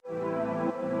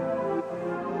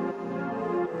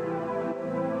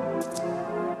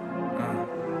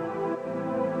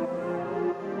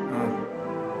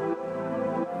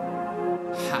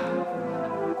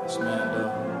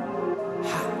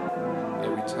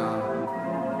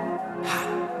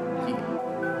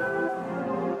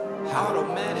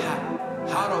Automatic,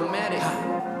 automatic,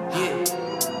 yeah.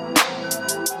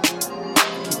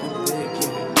 Keep it big,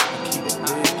 keep it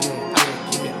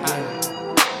big.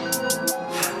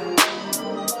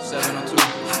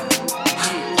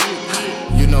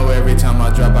 702. You know every time I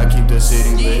drop, I keep the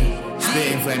city lit.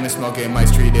 Spitting, flaming, smoking,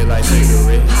 might treat it like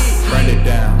cigarette. Burn it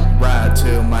down, ride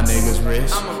till my niggas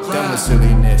rich. Done with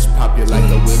silliness, pop you like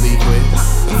a willy whip.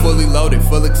 Fully loaded,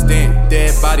 full extent,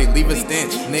 dead body, leave a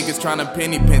stench. Niggas tryna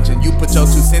penny pinch and you put your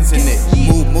 2 cents in it.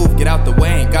 Move, get out the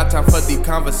way, ain't got time for deep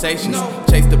conversations.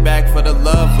 Chase the bag for the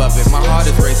love of it, my heart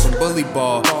is racing, bully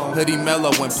ball. Hoodie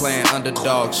mellow when playing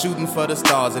underdog, shooting for the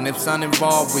stars. And if sun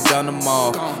involved, we done them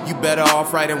all. You better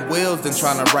off riding wheels than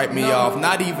tryna write me off.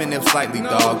 Not even if slightly,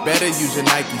 dog, better use your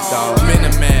Nike dog. Spin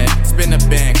a man, spin a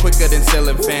band, quicker than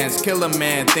selling fans. Kill a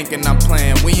man, thinking I'm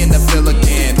playing, we in the field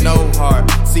again. No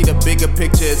heart, see the bigger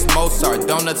picture, it's Mozart.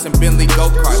 Donuts and Bentley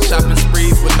go-kart, shopping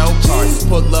sprees with no carts.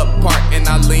 Pull up, park, and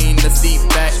I lean the seat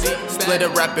back. Split a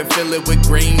wrap and fill it with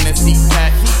green and seat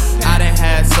pack. I done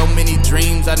had so many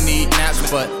dreams, I need naps,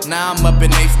 but now I'm up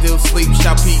and they still sleep.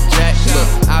 Shout Pete Jack, look,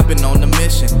 I've been on a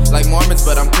mission, like Mormons,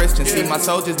 but I'm Christian. See, my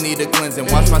soldiers need a cleansing.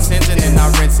 Wash my sins and then I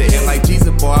rinse it. And like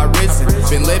Jesus, boy, I risen.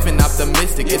 Been living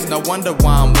optimistic, it's no wonder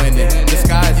why I'm winning. The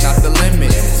sky is not the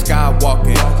limit. Sky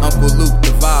walking, Uncle Luke,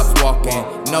 the vibes walking.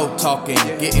 No talking,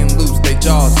 getting loose, they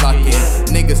jaws locking.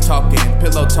 Niggas talking,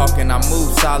 pillow talking, I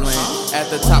move silent.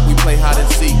 At the top we play hide and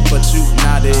seek, but you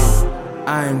not it.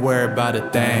 I ain't worried about a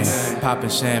thing, popping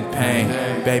champagne,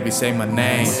 baby say my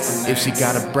name. If she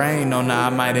got a brain on her, I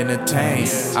might entertain.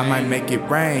 I might make it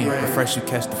rain, but first you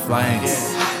catch the flame.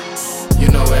 You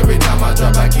know every time I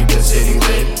drop, I keep the city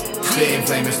lit. Spitting,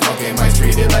 flaming, smoking, might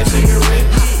treat it like cigarette.